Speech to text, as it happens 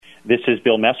This is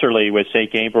Bill Messerly with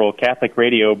St. Gabriel Catholic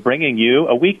Radio, bringing you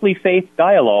a weekly faith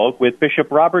dialogue with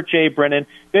Bishop Robert J. Brennan,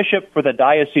 Bishop for the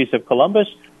Diocese of Columbus,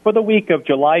 for the week of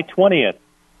July 20th.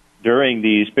 During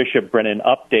these Bishop Brennan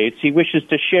updates, he wishes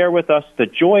to share with us the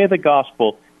joy of the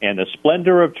gospel and the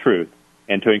splendor of truth,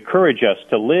 and to encourage us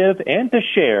to live and to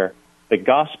share the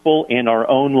gospel in our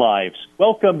own lives.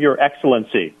 Welcome, Your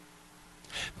Excellency.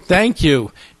 Thank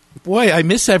you. Boy, I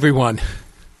miss everyone.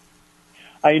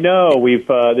 I know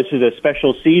this is a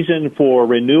special season for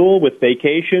renewal with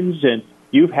vacations, and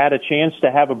you've had a chance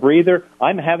to have a breather.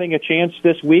 I'm having a chance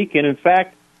this week, and in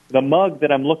fact, the mug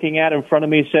that I'm looking at in front of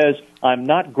me says, "I'm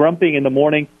not grumping in the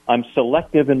morning, I'm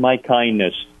selective in my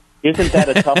kindness." Isn't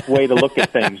that a tough way to look at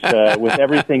things? With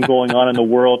everything going on in the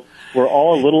world, we're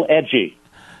all a little edgy.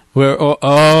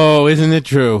 Isn't it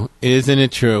true? Isn't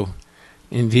it true?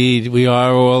 Indeed, we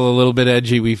are all a little bit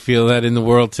edgy. We feel that in the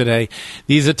world today.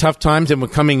 These are tough times, and we're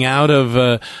coming out of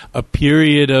a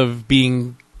period of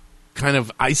being kind of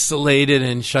isolated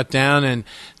and shut down, and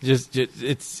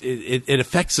it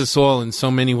affects us all in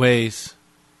so many ways.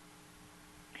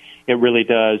 It really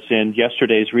does. And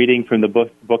yesterday's reading from the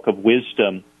book of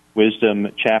Wisdom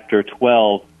chapter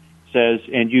 12, says,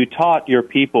 "And you taught your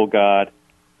people, God,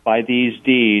 by these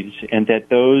deeds, and that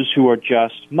those who are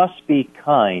just must be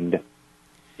kind."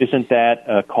 Isn't that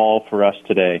a call for us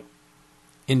today?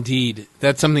 Indeed.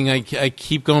 That's something I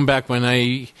keep going back when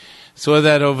I saw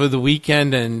that over the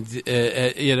weekend, and,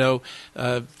 that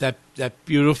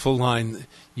beautiful line,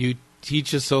 "You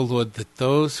teach us, O Lord, that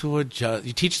those who are just..."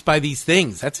 You teach us by these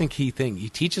things. That's a key thing. You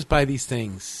teach us by these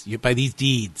things, by these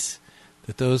deeds,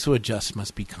 that those who are just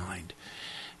must be kind.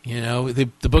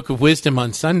 The Book of Wisdom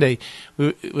on Sunday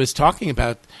was talking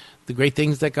about the great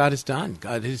things that God has done.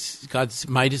 God's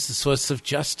might is the source of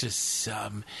justice.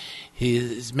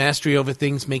 His mastery over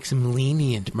things makes him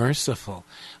lenient, merciful.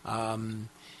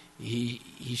 He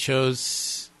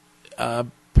shows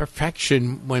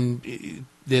perfection when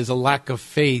there's a lack of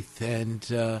faith,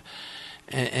 and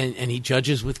he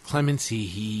judges with clemency.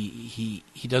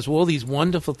 He does all these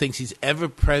wonderful things. He's ever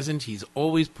present. He's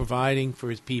always providing for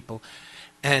his people.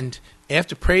 And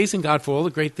after praising God for all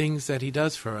the great things that he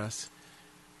does for us,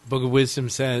 the Book of Wisdom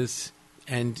says,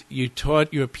 "And you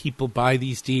taught your people by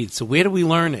these deeds." So where do we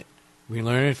learn it? We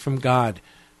learn it from God.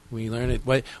 We learn it.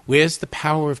 Where's the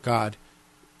power of God?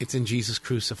 It's in Jesus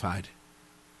crucified.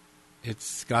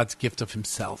 It's God's gift of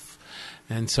himself.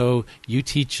 And so you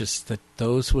teach us that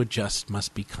those who are just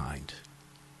must be kind.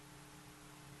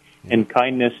 And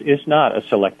kindness is not a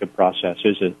selective process,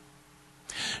 is it?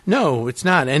 No, it's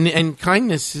not. And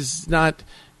kindness is not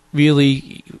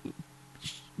really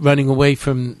running away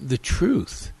from the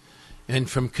truth and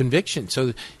from conviction.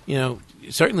 So,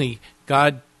 certainly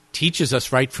God teaches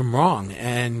us right from wrong,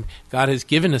 and God has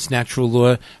given us natural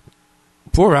law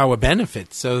for our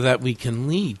benefit so that we can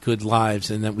lead good lives,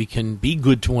 and that we can be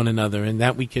good to one another, and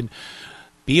that we can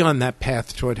be on that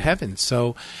path toward heaven.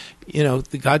 So,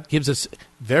 God gives us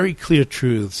very clear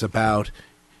truths about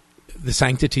the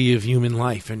sanctity of human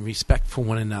life and respect for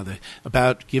one another,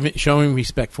 about showing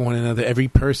respect for one another, every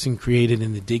person created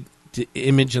in the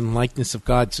image and likeness of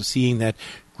God, so seeing that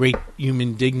great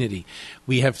human dignity.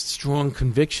 We have strong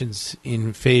convictions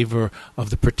in favor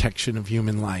of the protection of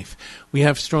human life. We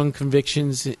have strong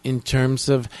convictions in terms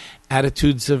of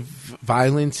attitudes of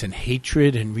violence and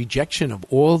hatred and rejection of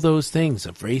all those things,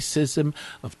 of racism,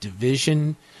 of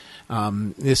division.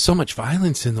 There's so much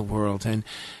violence in the world, and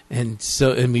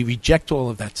we reject all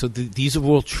of that. So these are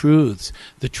all truths: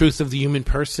 the truth of the human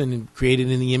person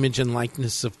created in the image and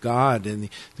likeness of God, and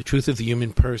the truth of the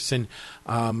human person,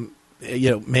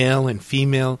 male and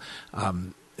female,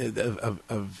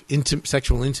 of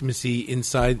sexual intimacy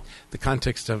inside the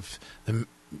context of the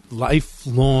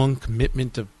lifelong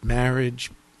commitment of marriage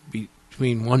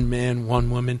between one man, one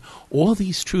woman. All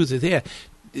these truths are there.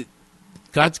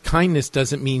 God's kindness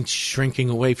doesn't mean shrinking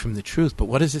away from the truth, but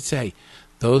what does it say?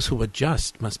 Those who are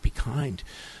just must be kind.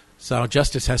 So our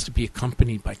justice has to be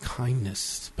accompanied by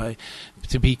kindness,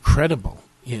 to be credible,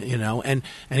 And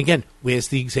again, where's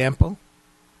the example?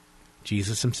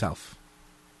 Jesus himself.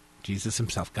 Jesus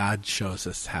himself. God shows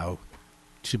us how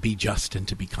to be just and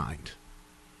to be kind.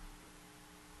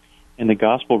 In the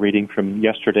gospel reading from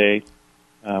yesterday,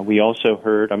 we also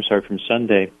heard, from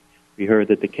Sunday, we heard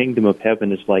that the kingdom of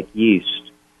heaven is like yeast,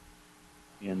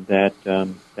 and that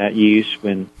yeast,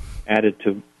 when added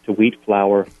to wheat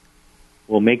flour,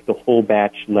 will make the whole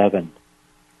batch leavened.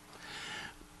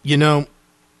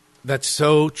 That's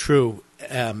so true.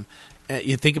 And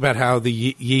you think about how the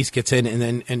yeast gets in and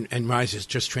then and rises,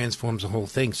 just transforms the whole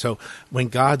thing. So when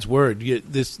God's word,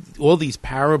 all these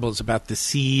parables about the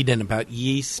seed and about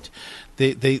yeast,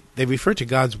 they refer to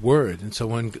God's word. And so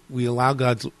when we allow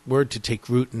God's word to take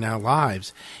root in our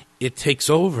lives, it takes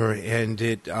over and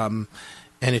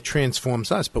it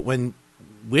transforms us. But when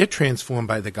we're transformed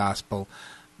by the gospel,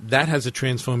 that has a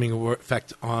transforming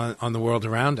effect on the world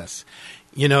around us.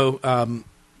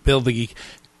 Bill, the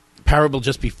parable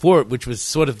just before it, which was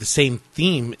sort of the same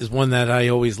theme, is one that I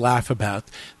always laugh about,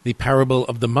 the parable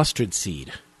of the mustard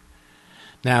seed.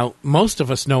 Now, most of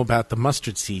us know about the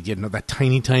mustard seed, that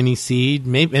tiny, tiny seed.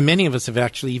 And many of us have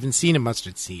actually even seen a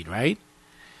mustard seed, right?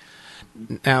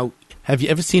 Now, have you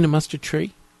ever seen a mustard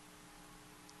tree?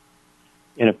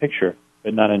 In a picture,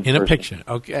 but not in person. In a picture,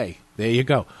 okay. There you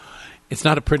go. It's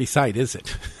not a pretty sight, is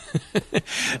it? The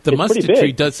it's mustard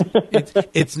tree does.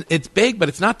 It's big, but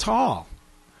it's not tall.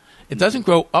 It doesn't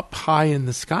grow up high in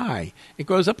the sky. It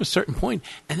grows up a certain point,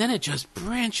 and then it just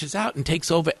branches out and takes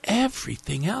over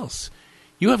everything else.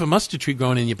 You have a mustard tree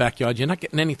growing in your backyard, you're not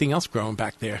getting anything else growing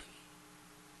back there.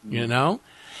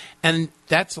 And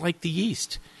that's like the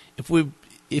yeast. If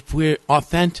we're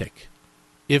authentic,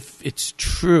 if it's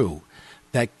true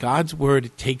that God's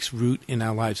word takes root in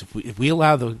our lives, if we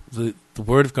allow the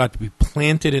word of God to be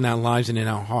planted in our lives and in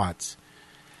our hearts,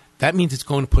 that means it's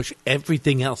going to push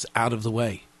everything else out of the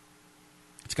way.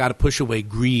 It's got to push away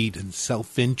greed and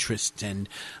self-interest and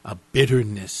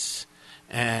bitterness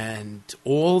and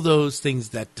all those things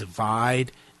that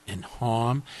divide and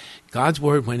harm. God's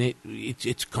word, when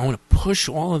it's going to push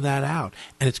all of that out,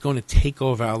 and it's going to take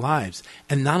over our lives.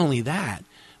 And not only that,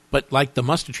 but like the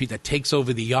mustard tree that takes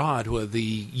over the yard, or the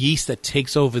yeast that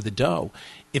takes over the dough,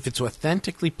 if it's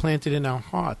authentically planted in our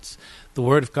hearts, the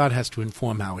word of God has to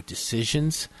inform our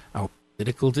decisions, our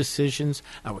political decisions,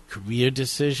 our career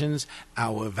decisions,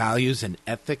 our values and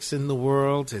ethics in the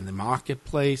world, in the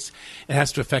marketplace. It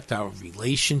has to affect our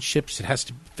relationships. It has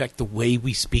to affect the way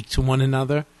we speak to one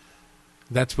another.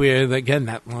 That's where, again,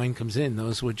 that line comes in.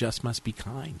 Those who are just must be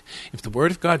kind. If the word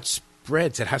of God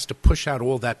spreads, it has to push out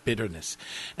all that bitterness.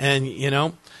 And,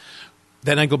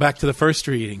 then I go back to the first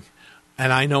reading.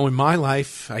 And I know in my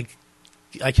life, I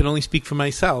can only speak for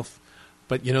myself,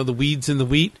 but, the weeds in the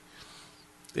wheat,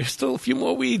 there's still a few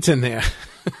more weeds in there,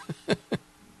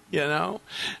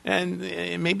 and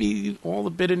maybe all the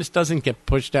bitterness doesn't get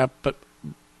pushed out, but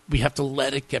we have to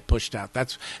let it get pushed out.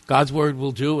 That's God's word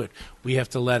will do it. We have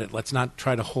to let it. Let's not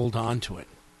try to hold on to it.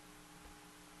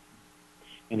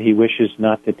 And he wishes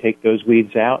not to take those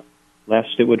weeds out,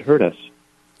 lest it would hurt us.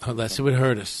 Lest it would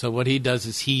hurt us. So what he does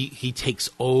is he takes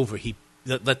over.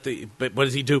 But what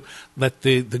does he do? Let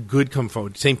the good come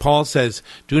forward. St. Paul says,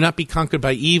 do not be conquered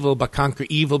by evil, but conquer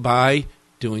evil by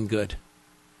doing good.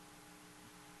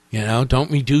 Don't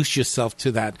reduce yourself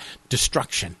to that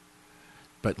destruction,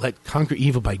 but conquer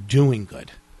evil by doing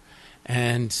good.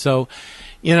 And so,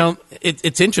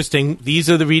 it's interesting. These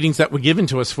are the readings that were given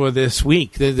to us for this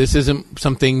week. This isn't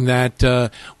something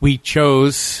that we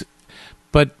chose,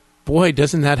 but boy,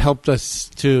 doesn't that help us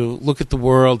to look at the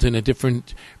world in a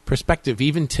different perspective,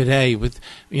 even today, with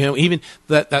even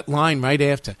that line right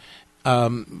after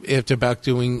about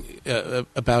doing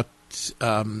about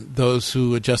those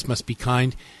who just must be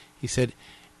kind. He said,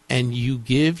 and you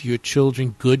give your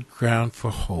children good ground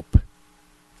for hope,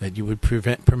 that you would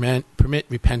permit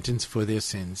repentance for their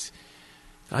sins.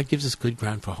 God gives us good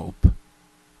ground for hope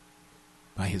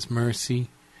by his mercy,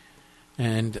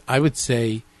 and I would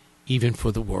say even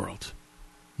for the world.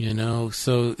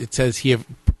 So it says here,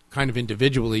 kind of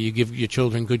individually, you give your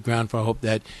children good ground for hope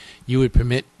that you would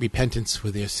permit repentance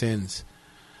for their sins.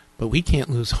 But we can't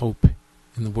lose hope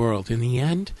in the world. In the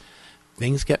end,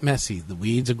 things get messy. The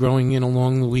weeds are growing in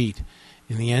along the wheat.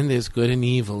 In the end, there's good and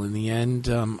evil. In the end,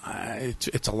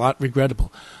 it's a lot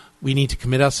regrettable. We need to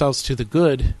commit ourselves to the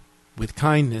good with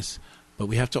kindness, but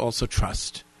we have to also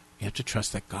trust. We have to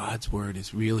trust that God's word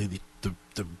is really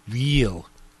the real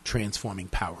transforming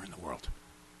power in the world.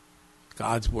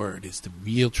 God's word is the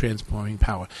real transforming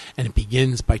power, and it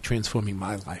begins by transforming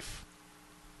my life.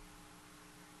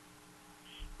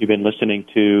 You've been listening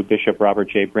to Bishop Robert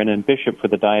J. Brennan, Bishop for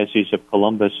the Diocese of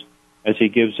Columbus, as he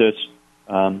gives us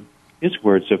his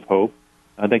words of hope.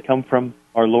 They come from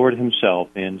our Lord himself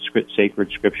in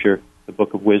sacred scripture, the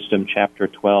Book of Wisdom, chapter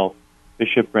 12.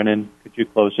 Bishop Brennan, could you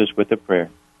close us with a prayer?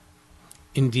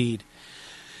 Indeed.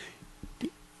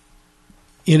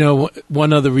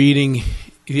 One other reading,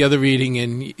 the other reading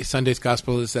in Sunday's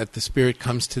Gospel is that the Spirit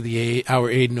comes to our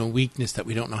aid in a weakness that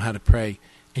we don't know how to pray.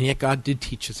 And yet God did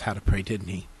teach us how to pray, didn't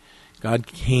he? God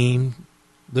came,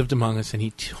 lived among us, and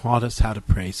he taught us how to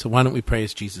pray. So why don't we pray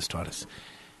as Jesus taught us?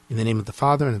 In the name of the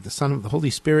Father, and of the Son, and of the Holy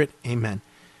Spirit, amen.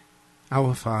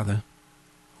 Our Father,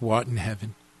 who art in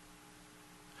heaven,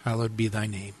 hallowed be thy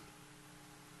name.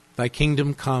 Thy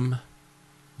kingdom come,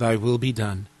 thy will be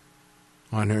done,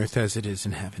 on earth as it is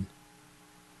in heaven.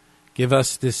 Give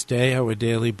us this day our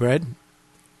daily bread,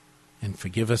 and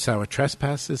forgive us our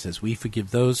trespasses as we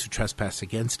forgive those who trespass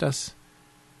against us.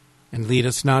 And lead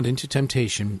us not into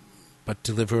temptation, but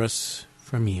deliver us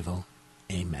from evil.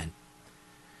 Amen.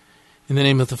 In the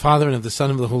name of the Father, and of the Son,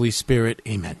 and of the Holy Spirit,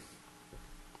 amen.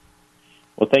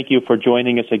 Well, thank you for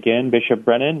joining us again, Bishop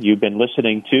Brennan. You've been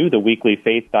listening to the weekly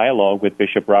Faith Dialogue with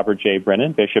Bishop Robert J.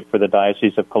 Brennan, Bishop for the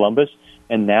Diocese of Columbus.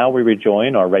 And now we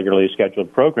rejoin our regularly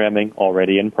scheduled programming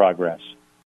already in progress.